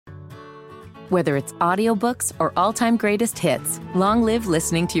Whether it's audiobooks or all-time greatest hits, long live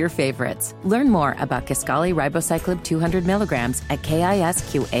listening to your favorites. Learn more about Kisqali Ribociclib 200 milligrams at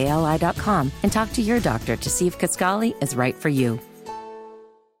KISQALI.com and talk to your doctor to see if Kisqali is right for you.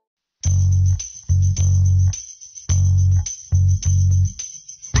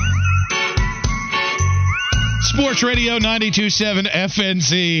 Sports Radio 92.7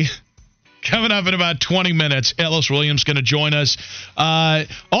 FNZ. Coming up in about 20 minutes, Ellis Williams going to join us.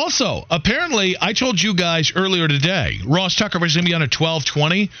 Also, apparently, I told you guys earlier today, Ross Tucker was going to be on at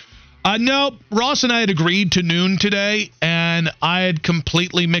 12:20. No, Ross and I had agreed to noon today, and I had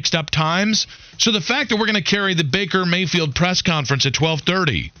completely mixed up times. So the fact that we're going to carry the Baker Mayfield press conference at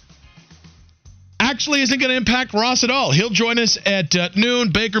 12:30 actually isn't going to impact Ross at all. He'll join us at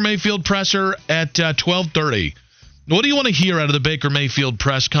noon, Baker Mayfield presser at 12:30. What do you want to hear out of the Baker Mayfield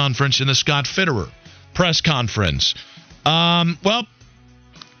press conference and the Scott Fitterer press conference? Well,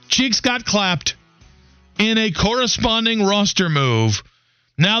 cheeks got clapped in a corresponding roster move.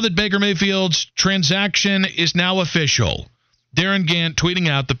 Now that Baker Mayfield's transaction is now official, Darren Gant tweeting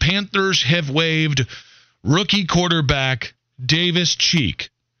out, the Panthers have waived rookie quarterback Davis Cheek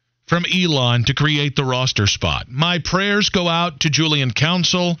from Elon to create the roster spot. My prayers go out to Julian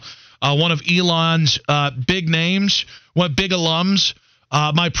Council, one of Elon's big names, big alums.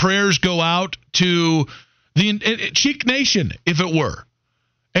 My prayers go out to the Cheek Nation, if it were.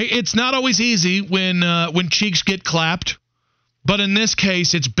 It's not always easy when cheeks get clapped, but in this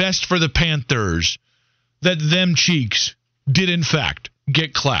case, it's best for the Panthers that them cheeks did, in fact,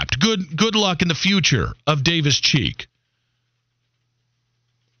 get clapped. Good luck in the future of Davis Cheek.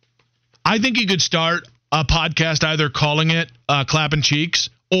 I think you could start a podcast either calling it Clapping Cheeks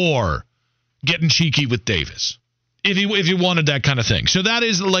or Getting Cheeky with Davis, if you wanted that kind of thing. So that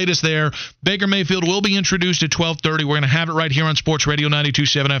is the latest there. Baker Mayfield will be introduced at 12:30. We're going to have it right here on Sports Radio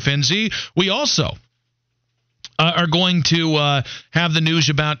 92.7 FNZ. We also are going to have the news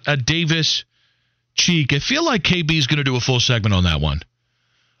about Davis Cheek. I feel like KB is going to do a full segment on that one.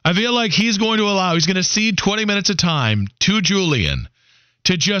 I feel like he's going to cede 20 minutes of time to Julian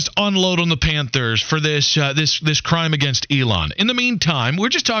to just unload on the Panthers for this crime against Elon. In the meantime, we're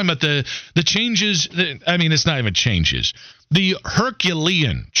just talking about the changes. It's not even changes. The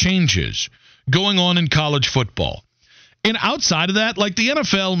Herculean changes going on in college football. And outside of that, like the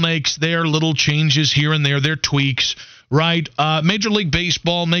NFL makes their little changes here and there, their tweaks, right? Major League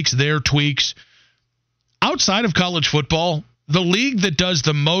Baseball makes their tweaks. Outside of college football, the league that does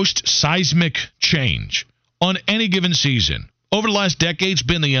the most seismic change on any given season over the last decade's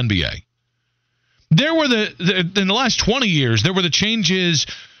been the NBA. There were in the last 20 years, there were the changes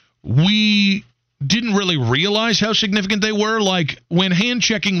we didn't really realize how significant they were, like when hand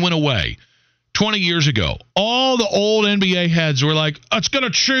checking went away 20 years ago. All the old NBA heads were like, it's going to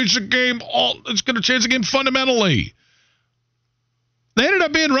change the game. It's going to change the game fundamentally. They ended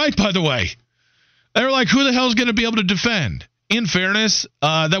up being right, by the way. They were like, who the hell is going to be able to defend? In fairness,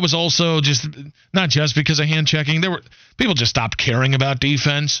 that was also not just because of hand checking. People just stopped caring about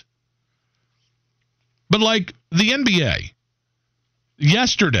defense. But like the NBA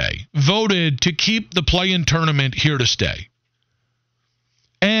yesterday voted to keep the play-in tournament here to stay.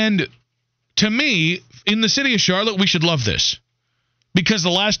 And to me, in the city of Charlotte, we should love this. Because the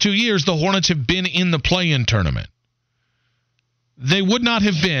last 2 years, the Hornets have been in the play-in tournament. They would not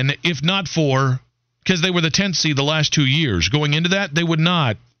have been if not for, because they were the 10th seed the last 2 years. Going into that, they would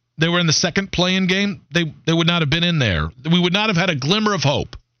not. They were in the second play-in game. They would not have been in there. We would not have had a glimmer of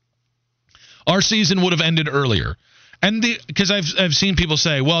hope. Our season would have ended earlier. And because I've seen people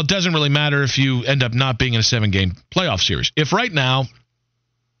say, well, it doesn't really matter if you end up not being in a 7-game playoff series. If right now,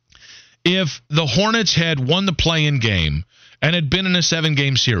 if the Hornets had won the play-in game and had been in a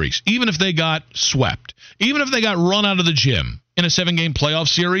 7-game series, even if they got swept, even if they got run out of the gym in a 7-game playoff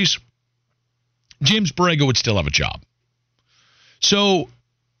series, James Borrego would still have a job. So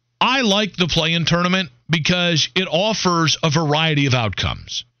I like the play-in tournament because it offers a variety of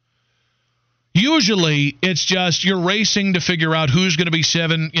outcomes. Usually, it's just you're racing to figure out who's going to be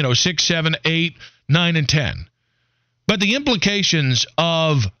 6, 7, 8, 9, and 10. But the implications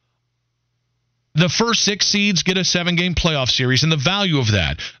of the first 6 seeds get a 7-game playoff series and the value of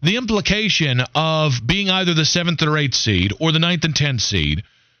that, the implication of being either the 7th or 8th seed or the 9th and 10th seed,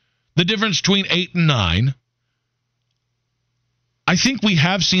 the difference between 8 and 9, I think we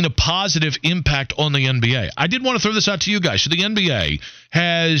have seen a positive impact on the NBA. I did want to throw this out to you guys. So the NBA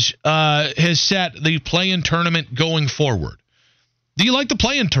has set the play-in tournament going forward. Do you like the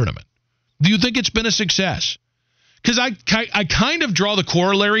play-in tournament? Do you think it's been a success? Because I kind of draw the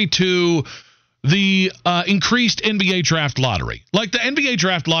corollary to the increased NBA draft lottery. Like the NBA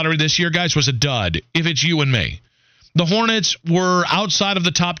draft lottery this year, guys, was a dud if it's you and me. The Hornets were outside of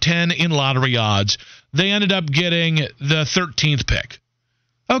the top 10 in lottery odds. They ended up getting the 13th pick.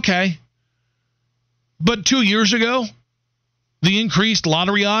 Okay. But 2 years ago, the increased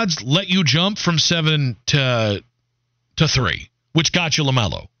lottery odds let you jump from 7 to 3, which got you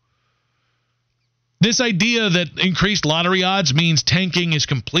LaMelo. This idea that increased lottery odds means tanking is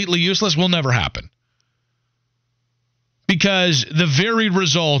completely useless will never happen. Because the varied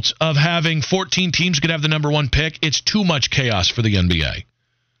results of having 14 teams could have the number 1 pick, it's too much chaos for the NBA.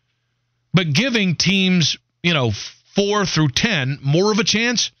 But giving teams, 4 through 10 more of a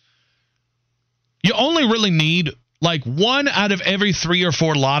chance, you only really need like 1 out of every 3 or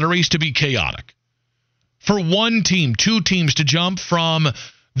 4 lotteries to be chaotic. For 1 team, 2 teams to jump from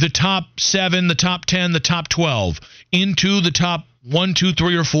the top 7, the top 10, the top 12 into the top 1, 2,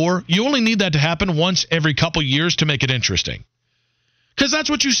 3, or 4, you only need that to happen once every couple years to make it interesting. Because that's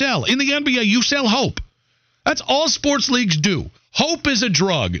what you sell. In the NBA, you sell hope. That's all sports leagues do. Hope is a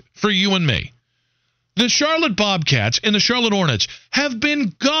drug for you and me. The Charlotte Bobcats and the Charlotte Hornets have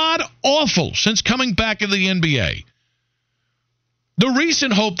been god-awful since coming back into the NBA. The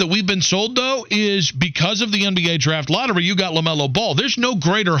recent hope that we've been sold, though, is because of the NBA draft lottery, you got LaMelo Ball. There's no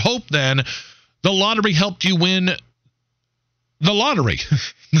greater hope than the lottery helped you win the lottery.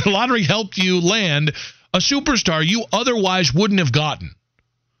 The lottery helped you land a superstar you otherwise wouldn't have gotten.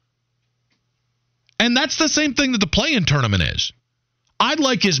 And that's the same thing that the play-in tournament is. I'd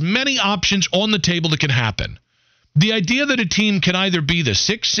like as many options on the table that can happen. The idea that a team can either be the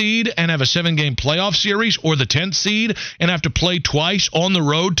 6th seed and have a 7-game playoff series or the 10th seed and have to play twice on the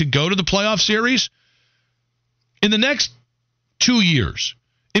road to go to the playoff series, in the next 2 years,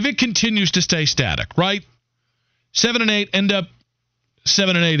 if it continues to stay static, right? 7 and 8 end up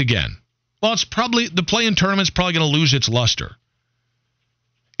 7 and 8 again. Well, it's probably the play-in tournament's probably going to lose its luster.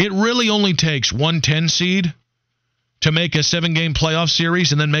 It really only takes 1 10 seed to make a 7-game playoff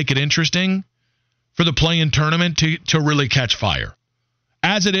series and then make it interesting for the play-in tournament to really catch fire.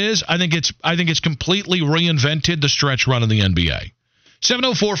 As it is, I think it's completely reinvented the stretch run in the NBA.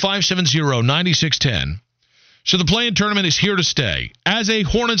 704-570-9610. So the play-in tournament is here to stay. As a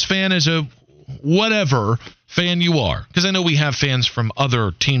Hornets fan, as a whatever fan you are, because I know we have fans from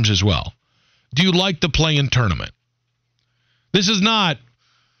other teams as well. Do you like the play-in tournament? This is not,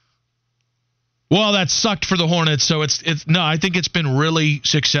 well, that sucked for the Hornets, so it's no, I think it's been really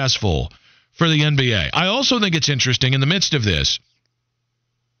successful for the NBA. I also think it's interesting in the midst of this.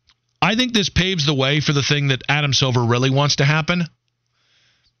 I think this paves the way for the thing that Adam Silver really wants to happen.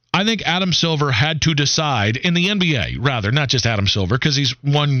 I think Adam Silver had to decide in the NBA, rather, not just Adam Silver, because he's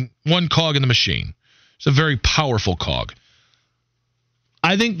one cog in the machine. It's a very powerful cog.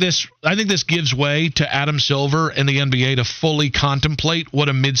 I think this gives way to Adam Silver and the NBA to fully contemplate what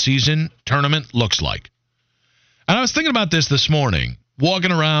a midseason tournament looks like. And I was thinking about this morning.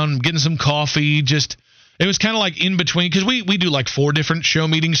 Walking around, getting some coffee, it was kind of like in between, because we do like 4 different show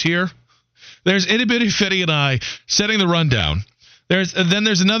meetings here. There's Itty Bitty Fitty and I setting the rundown. Then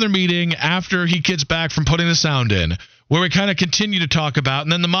there's another meeting after he gets back from putting the sound in, where we kind of continue to talk about,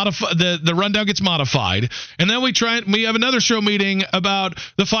 and then the rundown gets modified, and then we have another show meeting about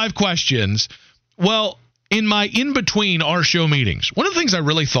the 5 questions. Well, in between our show meetings, one of the things I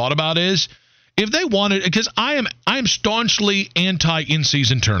really thought about is, if they wanted, because I am staunchly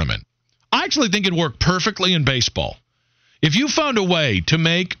anti-in-season tournament. I actually think it'd work perfectly in baseball. If you found a way to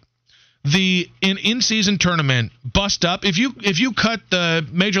make the in-season tournament bust up, if you cut the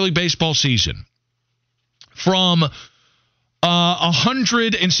Major League Baseball season from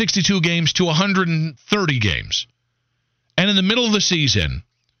 162 games to 130 games, and in the middle of the season,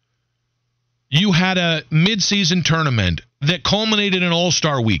 you had a mid-season tournament that culminated in an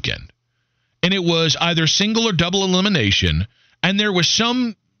All-Star weekend. And it was either single or double elimination, and there was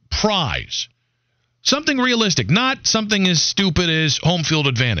some prize, something realistic, not something as stupid as home field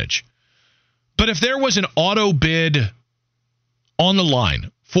advantage. But if there was an auto bid on the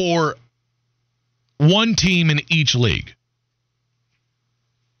line for one team in each league,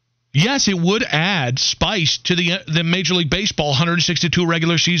 yes, it would add spice to the Major League Baseball 162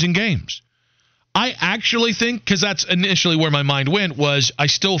 regular season games. I actually think, because that's initially where my mind went, was I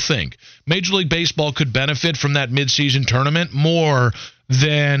still think Major League Baseball could benefit from that midseason tournament more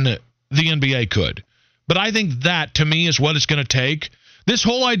than the NBA could. But I think that, to me, is what it's going to take. This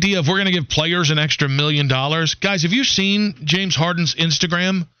whole idea of we're going to give players an extra $1 million. Guys, have you seen James Harden's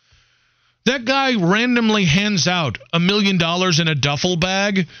Instagram? That guy randomly hands out $1 million in a duffel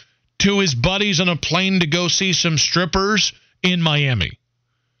bag to his buddies on a plane to go see some strippers in Miami.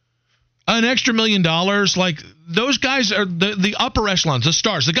 An extra $1 million, like those guys are the upper echelons, the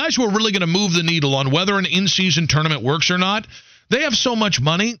stars, the guys who are really going to move the needle on whether an in-season tournament works or not. They have so much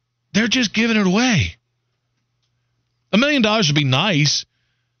money, they're just giving it away. $1 million would be nice.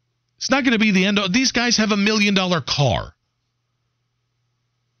 It's not going to be the end of. These guys have $1 million car.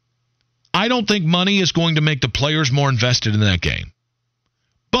 I don't think money is going to make the players more invested in that game.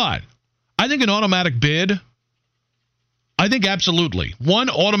 But I think an automatic bid, I think absolutely. One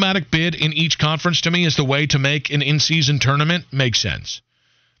automatic bid in each conference to me is the way to make an in-season tournament make sense.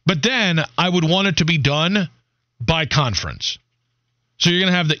 But then I would want it to be done by conference. So you're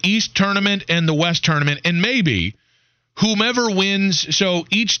going to have the East tournament and the West tournament, and maybe whomever wins, so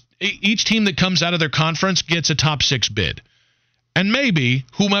each team that comes out of their conference gets a top 6 bid. And maybe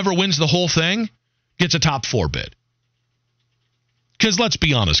whomever wins the whole thing gets a top 4 bid. Because let's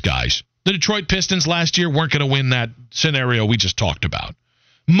be honest, guys. The Detroit Pistons last year weren't going to win that scenario we just talked about.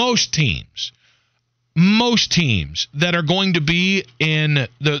 Most teams that are going to be in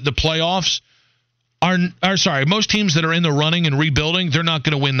the playoffs most teams that are in the running and rebuilding, they're not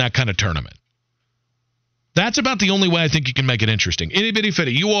going to win that kind of tournament. That's about the only way I think you can make it interesting. Itty bitty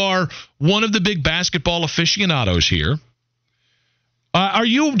fitty. You are one of the big basketball aficionados here. Are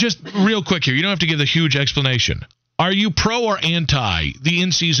you, just real quick here, you don't have to give the huge explanation. Are you pro or anti the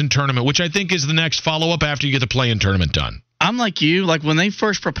in-season tournament, which I think is the next follow-up after you get the play-in tournament done? I'm like you. Like, when they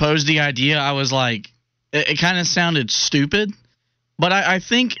first proposed the idea, I was like, it kind of sounded stupid. But I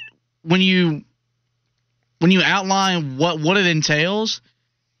think when you outline what it entails,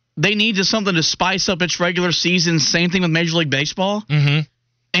 they need something to spice up its regular season. Same thing with Major League Baseball. Mm-hmm.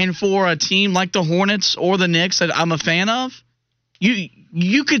 And for a team like the Hornets or the Knicks that I'm a fan of,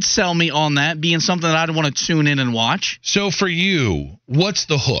 you could sell me on that being something that I'd want to tune in and watch. So for you, what's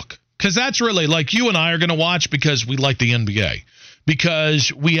the hook? Because that's really, like, you and I are going to watch because we like the NBA,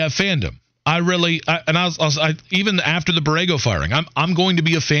 because we have fandom. Even after the Borrego firing, I'm going to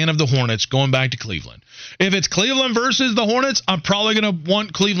be a fan of the Hornets going back to Cleveland. If it's Cleveland versus the Hornets, I'm probably going to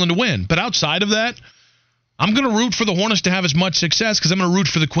want Cleveland to win. But outside of that, I'm going to root for the Hornets to have as much success because I'm going to root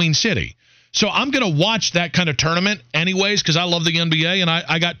for the Queen City. So I'm going to watch that kind of tournament anyways because I love the NBA, and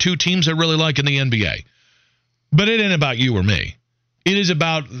I got 2 teams I really like in the NBA. But it ain't about you or me. It is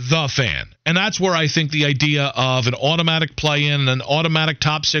about the fan. And that's where I think the idea of an automatic play-in, an automatic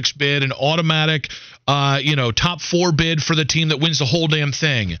top 6 bid, an automatic top 4 bid for the team that wins the whole damn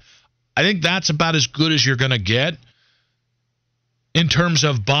thing, I think that's about as good as you're going to get in terms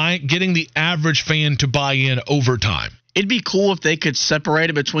of getting the average fan to buy in over time. It'd be cool if they could separate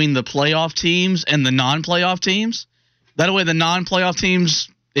it between the playoff teams and the non-playoff teams. That way the non-playoff teams,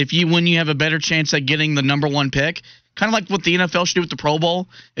 if you win, you have a better chance at getting the number 1 pick. Kind of like what the NFL should do with the Pro Bowl,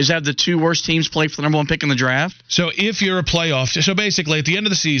 is have the 2 worst teams play for the number 1 pick in the draft. So if you're a playoff, so basically at the end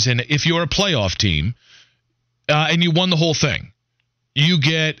of the season, if you're a playoff team and you won the whole thing, you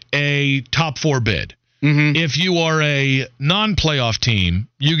get a top 4 bid. Mm-hmm. If you are a non-playoff team,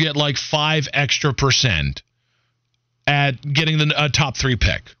 you get like 5% extra at getting a top 3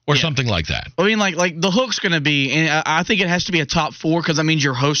 pick or something like that. I mean, like the hook's going to be, and I think it has to be a top 4 because that means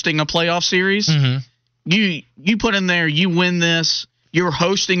you're hosting a playoff series. Mm-hmm. You put in there, you win this, you're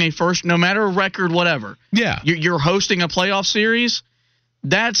hosting a first, no matter record, whatever. Yeah. You're hosting a playoff series.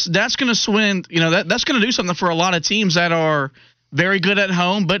 That's going to swing, that's going to do something for a lot of teams that are very good at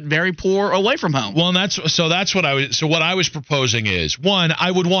home but very poor away from home. Well, what I was proposing is, one,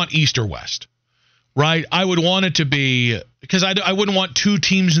 I would want East or West. Right? I would want it to be, because I wouldn't want 2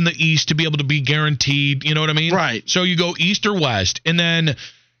 teams in the East to be able to be guaranteed, you know what I mean? Right. So you go East or West, and then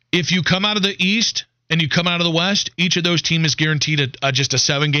if you come out of the East and you come out of the West, each of those teams is guaranteed just a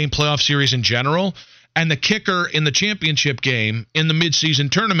 7-game playoff series in general, and the kicker in the championship game in the midseason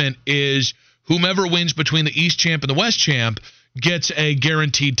tournament is whomever wins between the East champ and the West champ gets a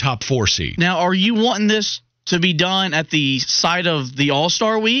guaranteed top 4 seed. Now, are you wanting this to be done at the site of the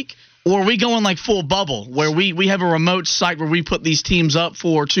All-Star Week? Or are we going like full bubble where we have a remote site where we put these teams up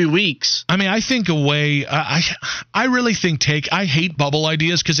for 2 weeks? I mean, I think I really think I hate bubble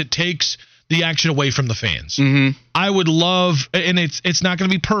ideas because it takes the action away from the fans. Mm-hmm. I would love, and it's not going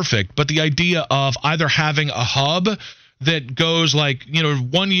to be perfect, but the idea of either having a hub that goes like,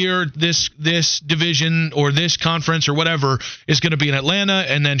 1 year this division or this conference or whatever is going to be in Atlanta,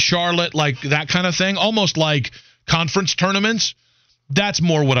 and then Charlotte, like that kind of thing, almost like conference tournaments. That's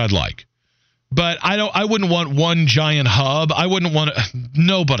more what I'd like. But I wouldn't want one giant hub. I wouldn't want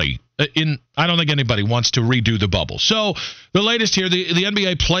nobody I don't think anybody wants to redo the bubble. So the latest here, the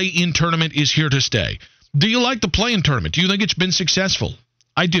NBA play-in tournament is here to stay. Do you like the play-in tournament? Do you think it's been successful?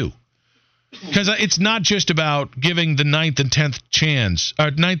 I do. Because it's not just about giving the ninth and 10th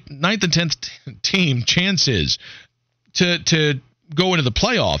team chances to go into the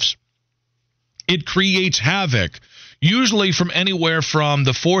playoffs. It creates havoc, usually from anywhere from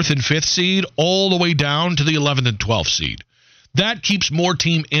the 4th and 5th seed all the way down to the 11th and 12th seed. That keeps more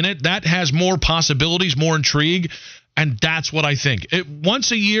team in it. That has more possibilities, more intrigue. And that's what I think.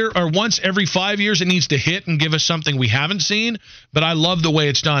 Once a year or once every 5 years, it needs to hit and give us something we haven't seen. But I love the way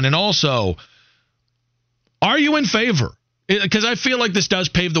it's done. And also, are you in favor? Because I feel like this does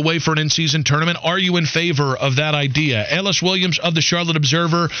pave the way for an in-season tournament. Are you in favor of that idea? Ellis Williams of the Charlotte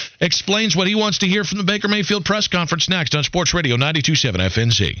Observer explains what he wants to hear from the Baker Mayfield press conference next on Sports Radio 92.7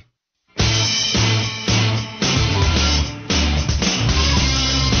 FNZ.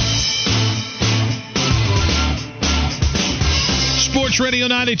 Sports Radio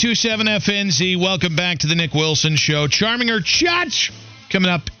 92.7 FNZ. Welcome back to the Nick Wilson Show. Charminger Chach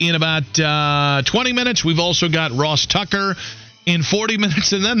coming up in about 20 minutes. We've also got Ross Tucker in 40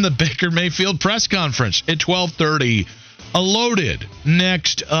 minutes, and then the Baker Mayfield press conference at 12:30. A loaded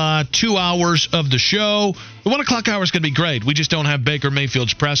next 2 hours of the show. The 1 o'clock hour is going to be great. We just don't have Baker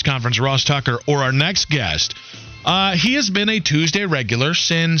Mayfield's press conference, Ross Tucker, or our next guest. He has been a Tuesday regular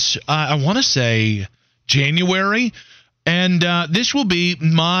since, I want to say, January. And this will be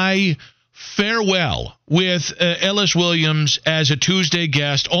my farewell with Ellis Williams as a Tuesday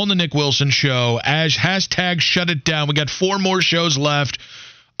guest on the Nick Wilson Show as hashtag shut it down. We got 4 more shows left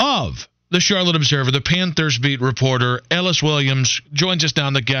of the Charlotte Observer. The Panthers beat reporter Ellis Williams joins us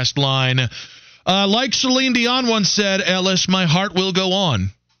down the guest line. Like Celine Dion once said, Ellis, my heart will go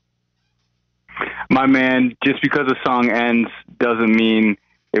on. My man, just because a song ends doesn't mean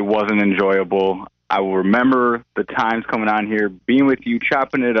it wasn't enjoyable. I will remember the times coming on here, being with you,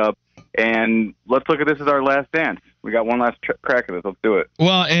 chopping it up, and let's look at this as our last dance. We got one last crack at this. Let's do it.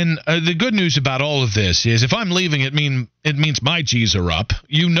 Well, and the good news about all of this is if I'm leaving, it means my G's are up.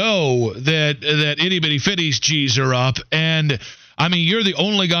 You know that Itty Bitty Fitty's G's are up, and I mean, you're the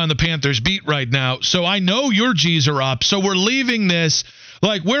only guy on the Panthers beat right now, so I know your G's are up. So we're leaving this.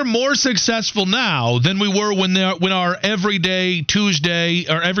 Like, we're more successful now than we were when our everyday Tuesday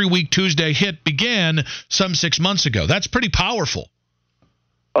or every week Tuesday hit began some 6 months ago. That's pretty powerful.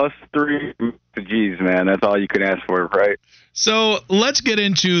 Us three, geez, man, that's all you can ask for, right? So let's get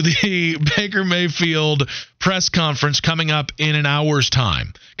into the Baker Mayfield press conference coming up in an hour's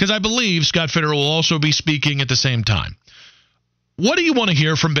time, because I believe Scott Fitterer will also be speaking at the same time. What do you want to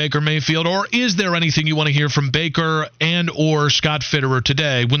hear from Baker Mayfield, or is there anything you want to hear from Baker and or Scott Fitterer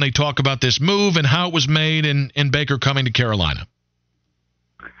today when they talk about this move and how it was made and Baker coming to Carolina?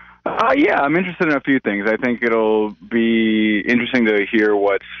 Yeah, I'm interested in a few things. I think it'll be interesting to hear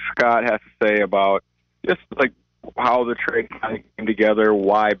what Scott has to say about just like how the trade kind of came together,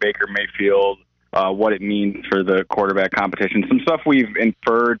 why Baker Mayfield, what it means for the quarterback competition. Some stuff we've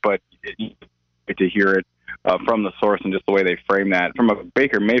inferred, but to hear it from the source and just the way they frame that. From a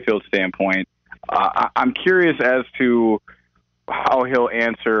Baker Mayfield standpoint, I'm curious as to how he'll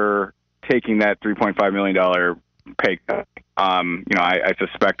answer taking that $3.5 million pay cut. I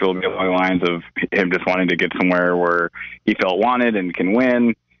suspect it'll be along the lines of him just wanting to get somewhere where he felt wanted and can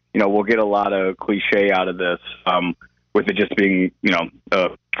win. We'll get a lot of cliche out of this with it just being, a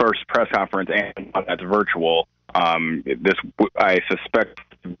first press conference and that's virtual. This, I suspect,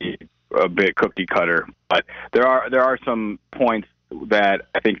 to be a bit cookie cutter, but there are some points that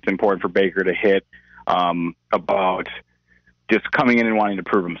I think it's important for Baker to hit about just coming in and wanting to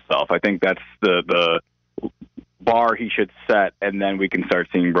prove himself. I think that's the bar he should set, and then we can start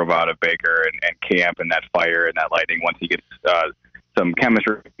seeing bravado Baker and camp and that fire and that lighting once he gets some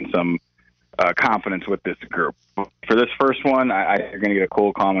chemistry and some confidence with this group. For this first one, I think you're going to get a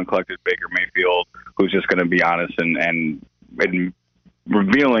cool, calm, and collected Baker Mayfield who's just going to be honest and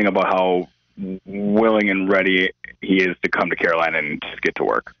revealing about how willing and ready he is to come to Carolina and just get to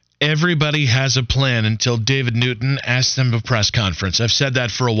work. Everybody has a plan until David Newton asks them a press conference. I've said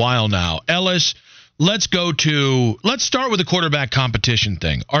that for a while now. Ellis, let's start with the quarterback competition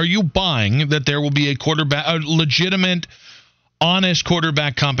thing. Are you buying that there will be a legitimate, honest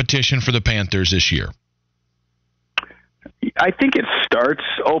quarterback competition for the Panthers this year? I think it starts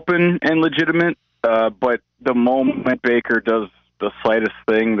open and legitimate, but the moment Baker does the slightest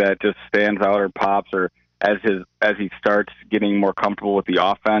thing that just stands out or pops, or as he starts getting more comfortable with the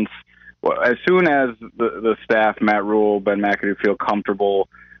offense, as soon as the staff, Matt Rule, Ben McAdoo, feel comfortable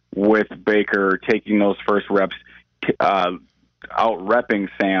with Baker taking those first reps, out-repping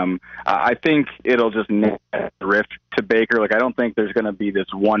Sam. I think it'll just drift to Baker. Like, I don't think there's going to be this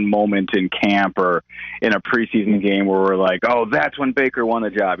one moment in camp or in a preseason game where we're like, oh, that's when Baker won the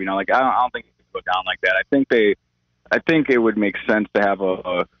job. You know, like, I don't think it would go down like that. I think it would make sense to have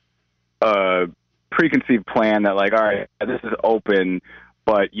a preconceived plan that, like, all right, this is open,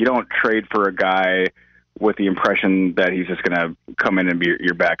 but you don't trade for a guy with the impression that he's just going to come in and be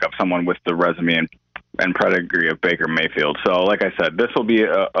your backup, someone with the resume and pedigree of Baker Mayfield. So, like I said, this will be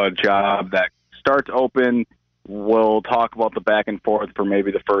a job that starts open. We'll talk about the back and forth for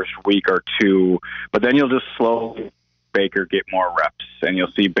maybe the first week or two, but then you'll just slowly Baker get more reps, and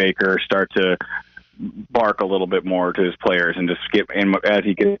you'll see Baker start to bark a little bit more to his players and just get in as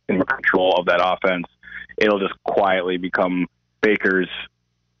he gets in control of that offense. It'll just quietly become Baker's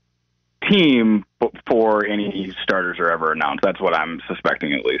team before any starters are ever announced. That's what I'm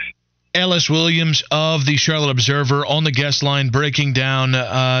suspecting, at least. Ellis Williams of the Charlotte Observer on the guest line breaking down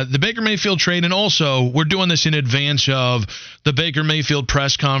the Baker Mayfield trade, and also we're doing this in advance of the Baker Mayfield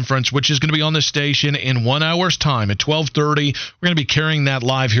press conference, which is going to be on the station in 1 hour's time at 12:30. We're going to be carrying that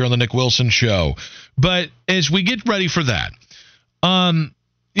live here on the Nick Wilson Show. But as we get ready for that,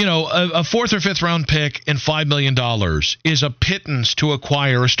 you know, a fourth or fifth round pick and $5 million is a pittance to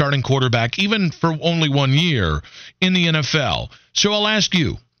acquire a starting quarterback, even for only 1 year in the NFL. So I'll ask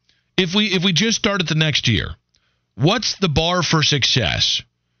you, if we just start at the next year, what's the bar for success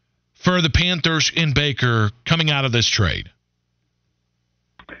for the Panthers in Baker coming out of this trade?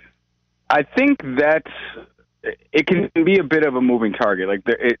 I think that it can be a bit of a moving target. Like,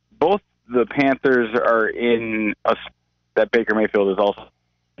 both the Panthers are in that Baker Mayfield is also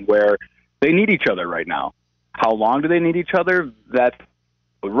where they need each other right now. How long do they need each other? That's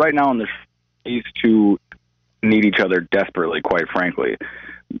right now in the these two need each other desperately, quite frankly.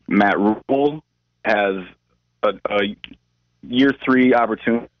 Matt Rule has a year 3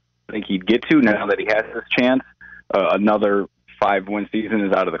 opportunity I think he'd get to now that he has this chance. Another 5-win season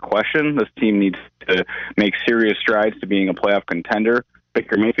is out of the question. This team needs to make serious strides to being a playoff contender.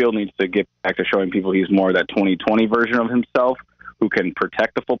 Baker Mayfield needs to get back to showing people he's more that 2020 version of himself, who can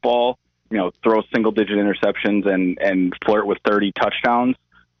protect the football, you know, throw single-digit interceptions and flirt with 30 touchdowns.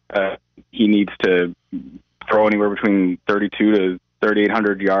 He needs to throw anywhere between 32 to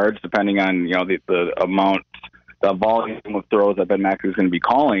 3,800 yards, depending on, you know, the amount, the volume of throws that Ben McAdoo is going to be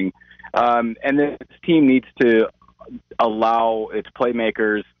calling. And this team needs to allow its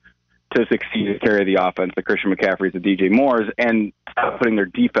playmakers to succeed and carry the offense, the Christian McCaffreys, the DJ Moores, and stop putting their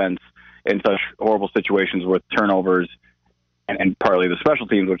defense in such horrible situations with turnovers and partly the special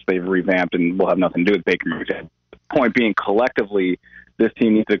teams, which they've revamped and will have nothing to do with Baker Mayfield. Point being, collectively, this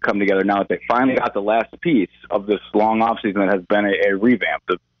team needs to come together now that they finally got the last piece of this long offseason that has been a revamp.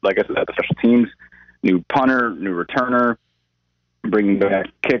 Like I said, the special teams, new punter, new returner, bringing back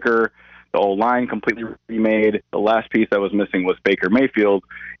kicker, the O-line completely remade. The last piece that was missing was Baker Mayfield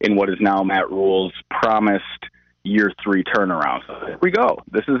in what is now Matt Rule's promised year 3 turnaround. So here we go.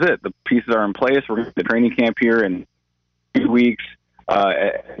 This is it. The pieces are in place. We're in the training camp here in 2 weeks.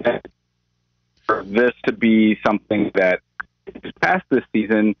 For this to be something that is past this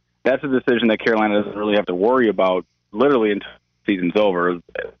season, that's a decision that Carolina doesn't really have to worry about literally until the season's over.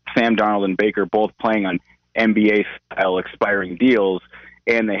 Sam Darnold and Baker both playing on NBA-style expiring deals,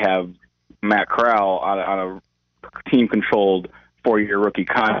 and they have Matt Corral on a team-controlled 4-year rookie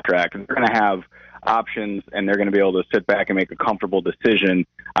contract. And they're going to have options, and they're going to be able to sit back and make a comfortable decision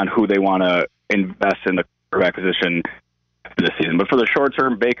on who they want to invest in the quarterback position this season. But for the short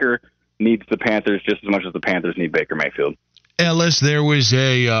term, Baker needs the Panthers just as much as the Panthers need Baker Mayfield. Ellis, there was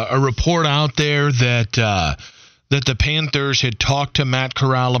a report out there that the Panthers had talked to Matt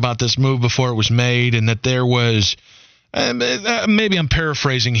Corral about this move before it was made, and that there was, maybe I'm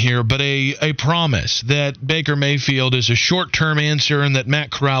paraphrasing here, but a promise that Baker Mayfield is a short-term answer and that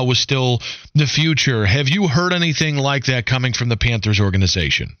Matt Corral was still the future. Have you heard anything like that coming from the Panthers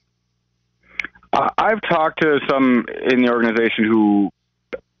organization? I've talked to some in the organization who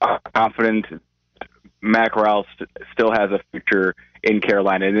are confident Matt Corral still has a future in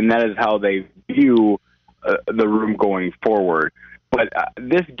Carolina, and that is how they view the room going forward. But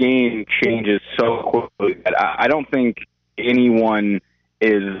this game changes so quickly that I don't think anyone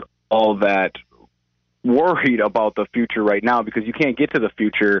is all that worried about the future right now, because you can't get to the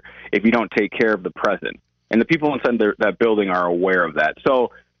future if you don't take care of the present. And the people inside that building are aware of that.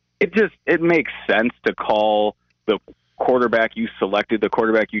 So it makes sense to call the quarterback you selected, the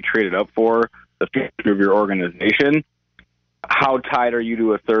quarterback you traded up for, the future of your organization. How tied are you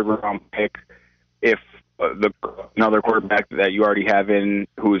to a third-round pick if another quarterback that you already have in,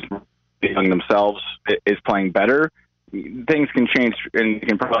 who's young themselves, is playing better? things can change and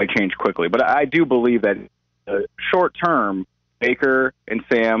can probably change quickly. But I do believe that short term, Baker and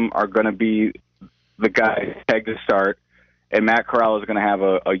Sam are going to be the guys pegged to start, and Matt Corral is going to have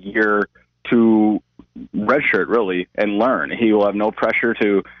a year to redshirt, really, and learn. He will have no pressure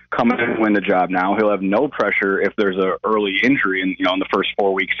to come in and win the job now. He'll have no pressure if there's an early injury in the first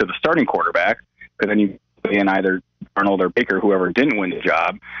 4 weeks to the starting quarterback, because then you put in either Arnold or Baker, whoever didn't win the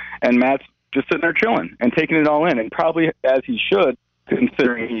job, and Matt's just sitting there chilling and taking it all in, and probably as he should,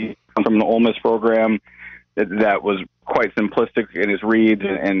 considering he comes from the Ole Miss program that was quite simplistic in his reads,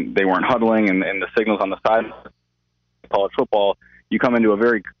 and they weren't huddling, and the signals on the side of college football. You come into a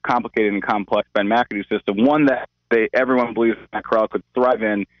very complicated and complex Ben McAdoo system, one that everyone believes Matt Corral could thrive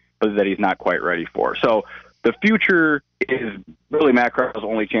in, but that he's not quite ready for. So the future is really Matt Corral's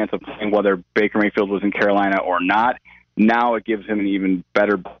only chance of playing, whether Baker Mayfield was in Carolina or not. Now it gives him an even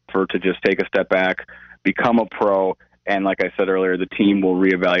better buffer to just take a step back, become a pro, and like I said earlier, the team will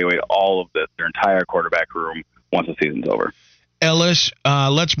reevaluate all of this, their entire quarterback room, once the season's over. Ellis,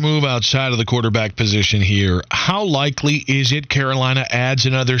 let's move outside of the quarterback position here. How likely is it Carolina adds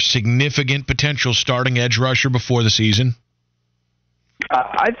another significant potential starting edge rusher before the season?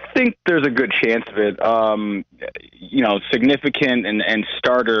 I think there's a good chance of it. Significant and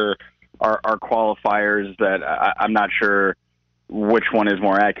starter are qualifiers that I'm not sure which one is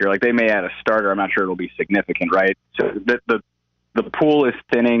more accurate. Like, they may add a starter. I'm not sure it'll be significant, right? So the pool is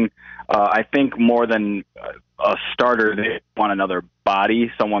thinning. I think more than a starter, they want another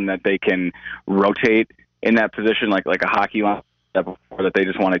body, someone that they can rotate in that position, like a hockey line that they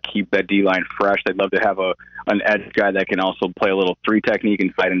just want to keep that D-line fresh. They'd love to have an edge guy that can also play a little three technique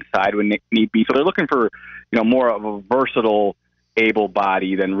and fight inside when need be. So they're looking for more of a versatile, able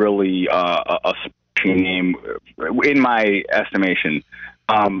body than really a name, in my estimation.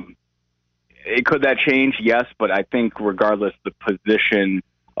 Could that change? Yes, but I think regardless, the position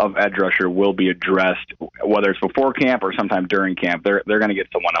of edge rusher will be addressed, whether it's before camp or sometime during camp. They're going to get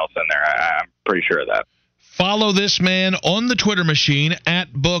someone else in there. I'm pretty sure of that. Follow this man on the Twitter machine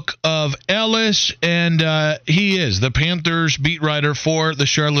at Book of Ellis, and he is the Panthers beat writer for the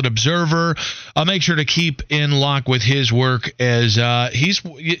Charlotte Observer. I'll make sure to keep in lock with his work as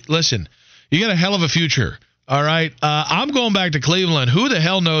listen, you got a hell of a future. All right. I'm going back to Cleveland. Who the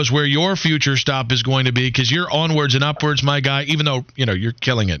hell knows where your future stop is going to be, because you're onwards and upwards, my guy, even though, you're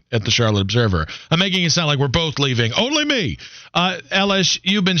killing it at the Charlotte Observer. I'm making it sound like we're both leaving. Only me. Ellis,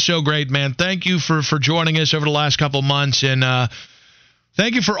 you've been so great, man. Thank you for joining us over the last couple months, and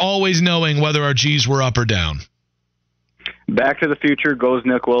thank you for always knowing whether our G's were up or down. Back to the future goes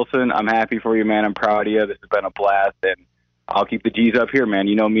Nick Wilson. I'm happy for you, man. I'm proud of you. This has been a blast, and I'll keep the G's up here, man.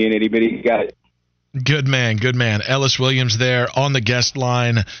 You know me and itty-bitty guys. Good man, good man. Ellis Williams there on the guest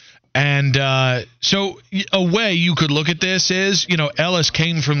line. And so a way you could look at this is, Ellis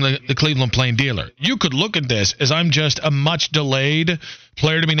came from the Cleveland Plain Dealer. You could look at this as I'm just a much delayed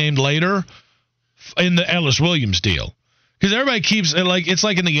player to be named later in the Ellis Williams deal. Because everybody keeps, it's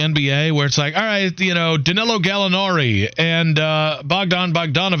like in the NBA where it's like, all right, Danilo Gallinari and Bogdan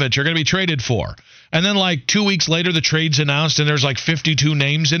Bogdanovic are going to be traded for. And then 2 weeks later, the trade's announced and there's 52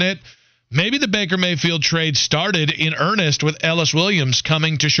 names in it. Maybe the Baker Mayfield trade started in earnest with Ellis Williams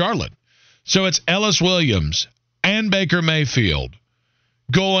coming to Charlotte. So it's Ellis Williams and Baker Mayfield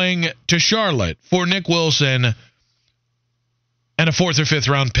going to Charlotte for Nick Wilson and a 4th or 5th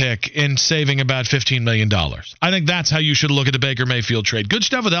round pick and saving about $15 million. I think that's how you should look at the Baker Mayfield trade. Good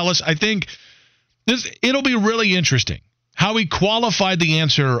stuff with Ellis. I think it'll be really interesting how he qualified the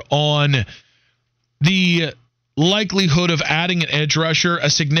answer on the likelihood of adding an edge rusher, a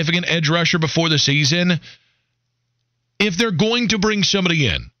significant edge rusher before the season. If they're going to bring somebody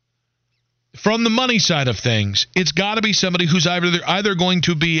in from the money side of things, it's got to be somebody who's either going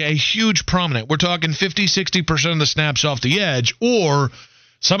to be a huge prominent, we're talking 50, 60% of the snaps off the edge, or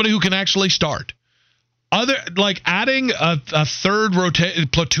somebody who can actually start. Adding a third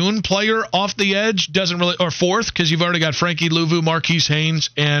platoon player off the edge doesn't really, or fourth, because you've already got Frankie Louvu, Marquise Haynes,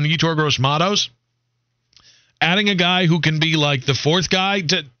 and Yetur Gross-Matos. Adding a guy who can be the fourth guy,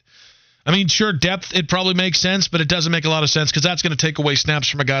 sure, depth, it probably makes sense, but it doesn't make a lot of sense because that's going to take away snaps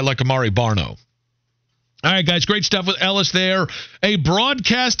from a guy like Amari Barno. All right, guys, great stuff with Ellis there. A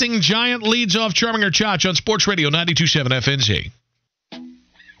broadcasting giant leads off Charminger Chach on Sports Radio 92.7 FNZ.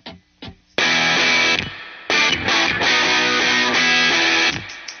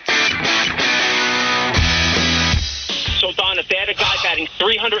 If they had a guy batting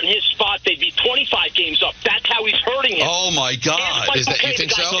 300 in his spot, they'd be 25 games up. That's how he's hurting him. Oh, my God. You think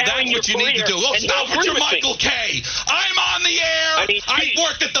so? So that's what you need to do. Let's not put your Michael K. I'm on the the air. I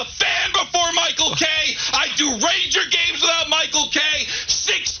worked at the Fan before Michael Kay. I do Ranger games without Michael Kay.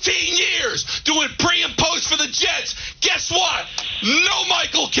 16 years doing pre and post for the Jets. Guess what? No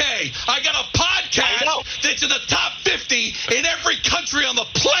Michael Kay. I got a podcast that's in the top 50 in every country on the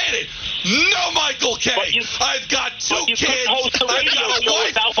planet. No Michael Kay. I've got 2 kids. I've got a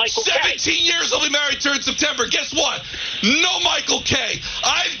wife. 17 years. I'll be married to her in September. Guess what? No Michael Kay.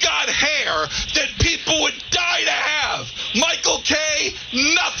 I've got hair that people would die to have. Michael Kay,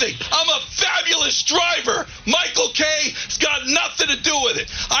 nothing. I'm a fabulous driver. Michael Kay's got nothing to do with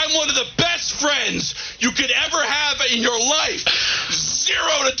it. I'm one of the best friends you could ever have in your life.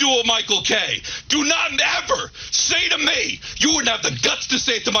 Zero to do with Michael Kay. Do not ever say to me, you wouldn't have the guts to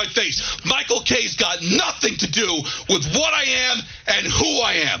say it to my face, Michael Kay's got nothing to do with what I am and who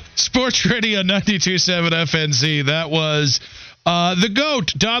I am. Sports Radio 92.7 FNZ. That was the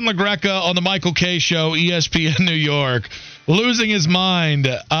GOAT, Don LaGreca, on the Michael Kay Show, ESPN New York, losing his mind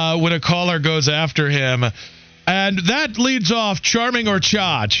when a caller goes after him. And that leads off Charming or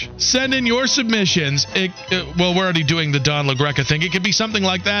Chach. Send in your submissions. Well, we're already doing the Don LaGreca thing. It could be something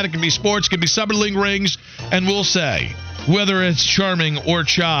like that. It could be sports. It could be Summerling rings. And we'll say whether it's Charming or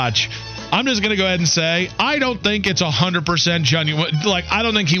Chach. I'm just going to go ahead and say I don't think it's 100% genuine. Like, I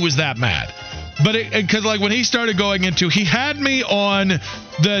don't think he was that mad. But because, like, when he started going into, he had me on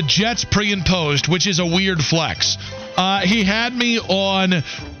the Jets pre and post, which is a weird flex. He had me on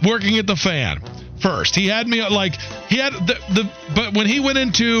working at the Fan first. He had me like, he had but when he went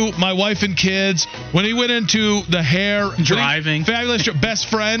into my wife and kids, when he went into the hair, driving, fabulous best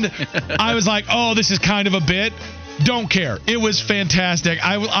friend, I was like, oh, this is kind of a bit. Don't care. It was fantastic.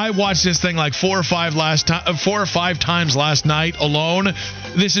 I watched this thing like 4 or 5 times last night alone.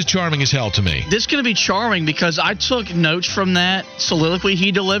 This is charming as hell to me. This is going to be charming because I took notes from that soliloquy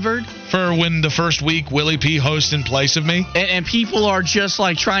he delivered. For when the first week Willie P hosts in place of me. And people are just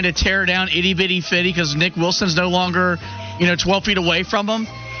like trying to tear down itty bitty fitty because Nick Wilson's no longer, 12 feet away from him.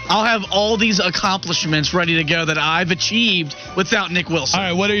 I'll have all these accomplishments ready to go that I've achieved without Nick Wilson. All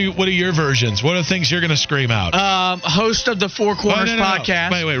right, what are your versions? What are the things you're going to scream out? Host of the Four Corners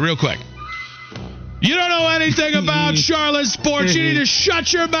podcast. Wait, real quick. You don't know anything about Charlotte sports. You need to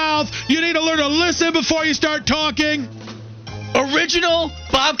shut your mouth. You need to learn to listen before you start talking. Original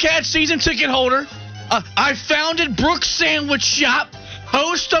Bobcat season ticket holder. I founded Brooks Sandwich Shop.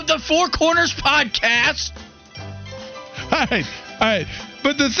 Host of the Four Corners podcast. All right.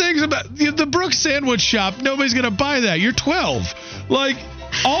 But the things about the Brooks Sandwich Shop, nobody's going to buy that. You're 12. Like,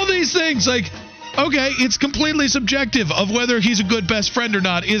 all these things, like, okay, it's completely subjective of whether he's a good best friend or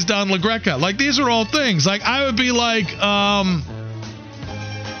not is Don LaGreca. Like, these are all things. Like, I would be like, I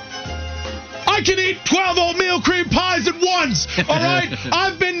can eat 12 oatmeal cream pies at once, all right?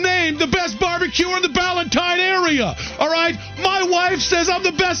 I've been named the best barbecuer in the Ballantyne area, all right? My wife says I'm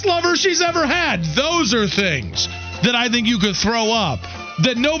the best lover she's ever had. Those are things that I think you could throw up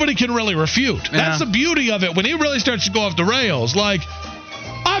that nobody can really refute. Yeah. That's the beauty of it. When he really starts to go off the rails, like,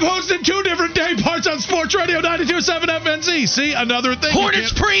 I've hosted 2 different day parts on Sports Radio 92.7 FNZ. See, another thing.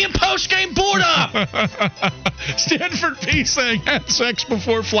 Hornets pre- and post-game board up. Stanford P saying, had sex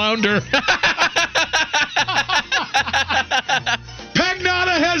before flounder.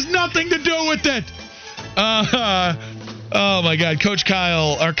 Pagnata has nothing to do with it. Oh, my God. Coach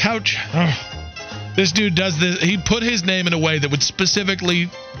Kyle, our couch... This dude does this. He put his name in a way that would specifically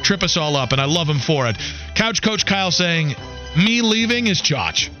trip us all up, and I love him for it. Couch Coach Kyle saying, me leaving is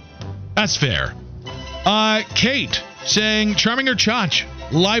Chach. That's fair. Kate saying, charming or Chach?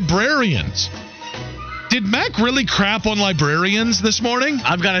 Librarians. Did Mac really crap on librarians this morning?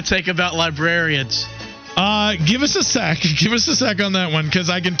 I've got to take about librarians. Give us a sec. Give us a sec on that one, because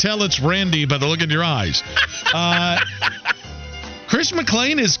I can tell it's Randy by the look in your eyes. Chris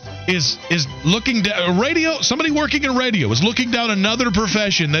McLean is looking down radio. Somebody working in radio is looking down another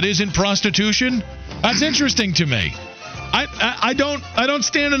profession that isn't prostitution. That's interesting to me. I don't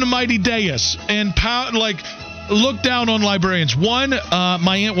stand in a mighty dais and look down on librarians. One,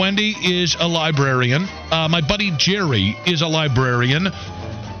 my Aunt Wendy is a librarian. My buddy Jerry is a librarian.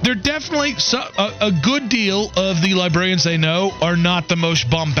 They're definitely a good deal of the librarians they know are not the most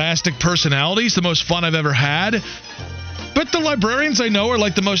bombastic personalities, the most fun I've ever had. But the librarians I know are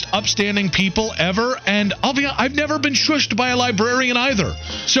like the most upstanding people ever, and I've never been shushed by a librarian either.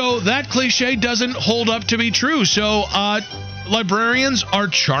 So that cliche doesn't hold up to be true. So librarians are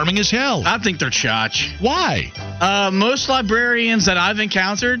charming as hell. I think they're Chach. Why? Most librarians that I've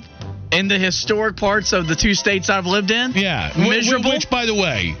encountered in the historic parts of the 2 states I've lived in, miserable. Which, by the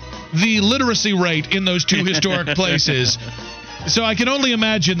way, the literacy rate in those 2 historic places So I can only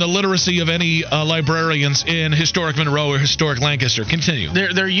imagine the literacy of any librarians in historic Monroe or historic Lancaster. Continue.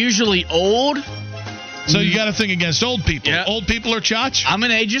 They're usually old. So you got to think against old people. Yeah. Old people are Chach? I'm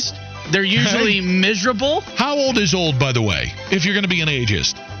an ageist. They're usually miserable. How old is old, by the way, if you're going to be an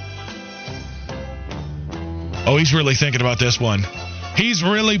ageist? Oh, he's really thinking about this one. He's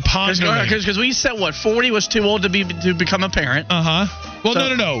really pondering. Because we said, 40 was too old to become a parent. Uh-huh. Well,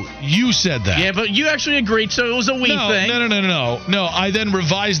 So- no. You said that. Yeah, but you actually agreed, so it was a we thing. No. I then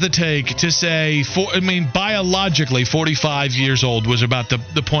revised the take to say, biologically, 45 years old was about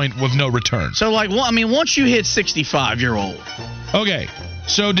the point of no return. So, once you hit 65, you're old. Okay.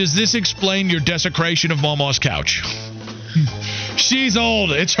 So does this explain your desecration of Mama's couch? She's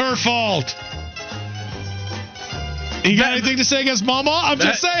old. It's her fault. You got anything to say against Mama? I'm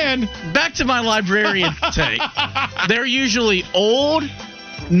just saying. Back to my librarian take. They're usually old,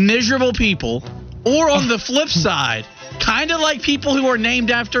 miserable people, or on the flip side, kind of like people who are named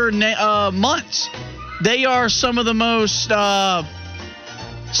after months. They are some of the most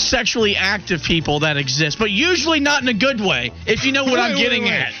sexually active people that exist, but usually not in a good way, if you know what I'm getting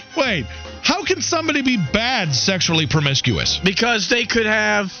at. Wait, how can somebody be bad sexually promiscuous? Because they could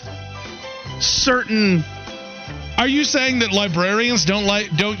have certain... Are you saying that librarians don't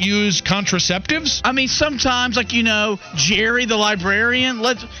use contraceptives? Sometimes, Jerry the librarian,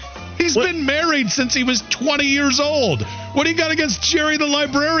 He's been married since he was 20 years old. What do you got against Jerry the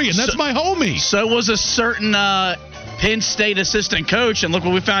librarian? That's my homie. So was a certain Penn State assistant coach, and look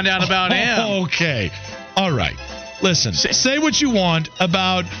what we found out about him. Okay. All right. Listen, say what you want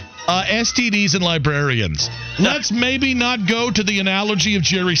about STDs and librarians. Let's maybe not go to the analogy of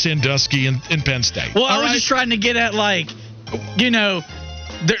Jerry Sandusky in Penn State. Well, I was just trying to get at,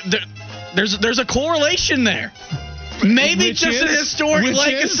 there's a correlation there. Maybe Which just is? an historic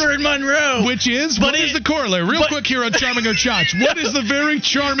Lancaster and Monroe. Which is? What is the corollary? Real quick here on Charming or Chach. What is the very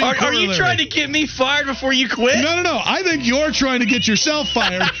charming Are you corollary? trying to get me fired before you quit? No. I think you're trying to get yourself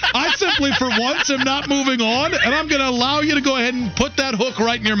fired. I simply, for once, am not moving on, and I'm going to allow you to go ahead and put that hook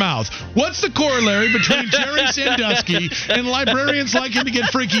right in your mouth. What's the corollary between Jerry Sandusky and librarians like him to get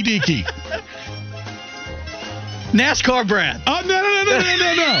freaky deaky? NASCAR Brad. Oh, no.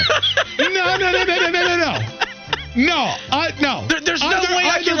 No. There's no way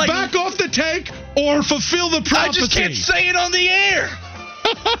I can back off the take or fulfill the prophecy. I just can't say it on the air.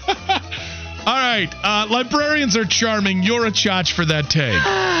 All right. Librarians are charming. You're a Chach for that take.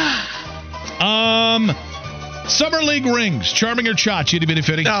 Summer League rings. Charming or Chach? Itty bitty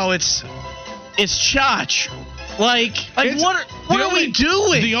fitty. No, it's Chach. What are we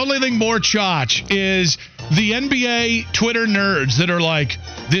doing? The only thing more Chach is the NBA Twitter nerds that are like,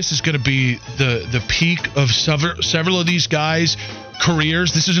 this is going to be the peak of several of these guys'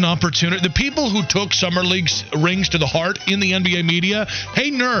 careers. This is an opportunity. The people who took Summer League rings to the heart in the NBA media,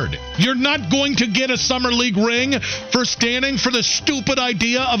 hey, nerd, you're not going to get a Summer League ring for standing for the stupid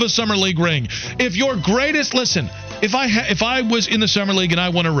idea of a Summer League ring. If your greatest, listen, if I was in the Summer League and I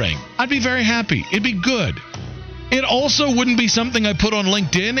won a ring, I'd be very happy. It'd be good. It also wouldn't be something I put on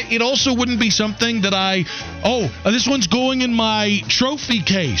LinkedIn. It also wouldn't be something that this one's going in my trophy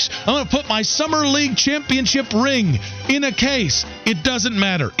case. I'm going to put my Summer League championship ring in a case. It doesn't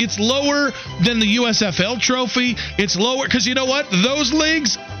matter. It's lower than the USFL trophy. It's lower because you know what? Those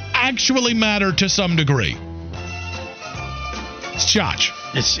leagues actually matter to some degree. It's Chach.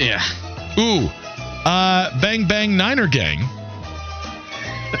 Ooh. Bang Bang Niner Gang,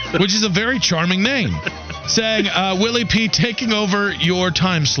 which is a very charming name. Saying, Willie P taking over your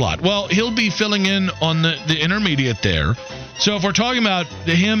time slot. Well, he'll be filling in on the intermediate there. So if we're talking about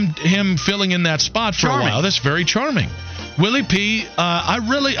him filling in that spot for a while, that's very charming. Willie P,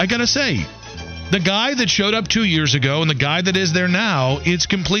 I got to say, the guy that showed up 2 years ago and the guy that is there now, it's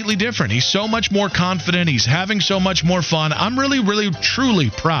completely different. He's so much more confident. He's having so much more fun. I'm really, really,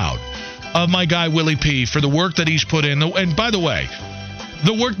 truly proud of my guy Willie P for the work that he's put in. And by the way,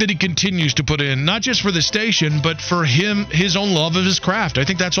 the work that he continues to put in, not just for the station, but for his own love of his craft. I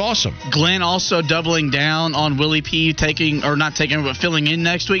think that's awesome. Glenn also doubling down on Willie P filling in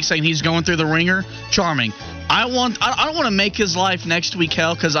next week, saying he's going through the ringer. Charming. I don't want to make his life next week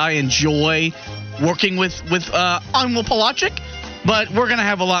hell because I enjoy working with Anwar Palacic, but we're going to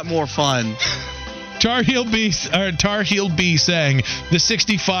have a lot more fun. Tar Heel B saying the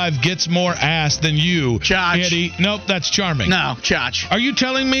 65 gets more ass than you, Chach. Eddie. Nope, that's charming. No, Chach. Are you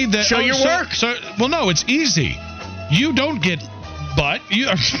telling me that? Show your work. Well, no, it's easy. You don't get butt. You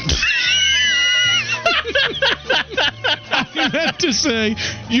are. I meant to say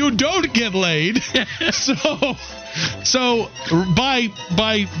you don't get laid. So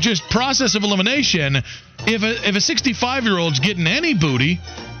by just process of elimination, If a 65-year-old's getting any booty,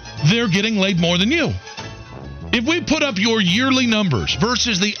 they're getting laid more than you. If we put up your yearly numbers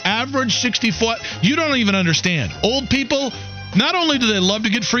versus the average 64, you don't even understand. Old people, not only do they love to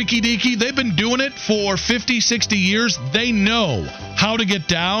get freaky deaky, they've been doing it for 50, 60 years. They know how to get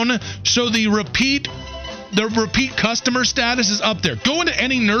down. So the repeat customer status is up there. Go into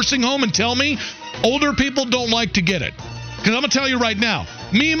any nursing home and tell me older people don't like to get it. Because I'm going to tell you right now,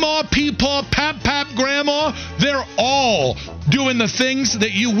 Meemaw, Peepaw, Pap, Grandma, they're all doing the things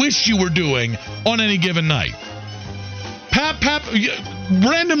that you wish you were doing on any given night. Pap,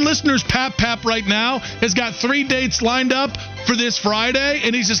 random listeners, Pap right now has got 3 dates lined up for this Friday,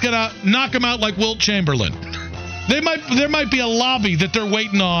 and he's just going to knock them out like Wilt Chamberlain. There might be a lobby that they're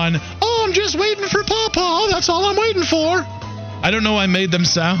waiting on. Oh, I'm just waiting for Pawpaw. That's all I'm waiting for. I don't know. I made them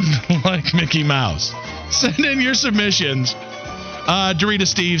sound like Mickey Mouse. Send in your submissions. Dorita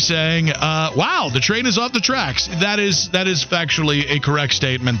Steve saying, wow, the train is off the tracks. That is factually a correct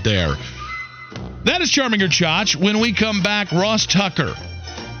statement there. That is Charming or Chach. When we come back, Ross Tucker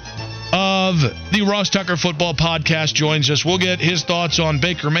of the Ross Tucker Football Podcast joins us. We'll get his thoughts on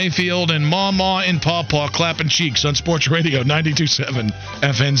Baker Mayfield and Mama and Pawpaw clapping cheeks on Sports Radio 92.7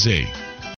 FNZ.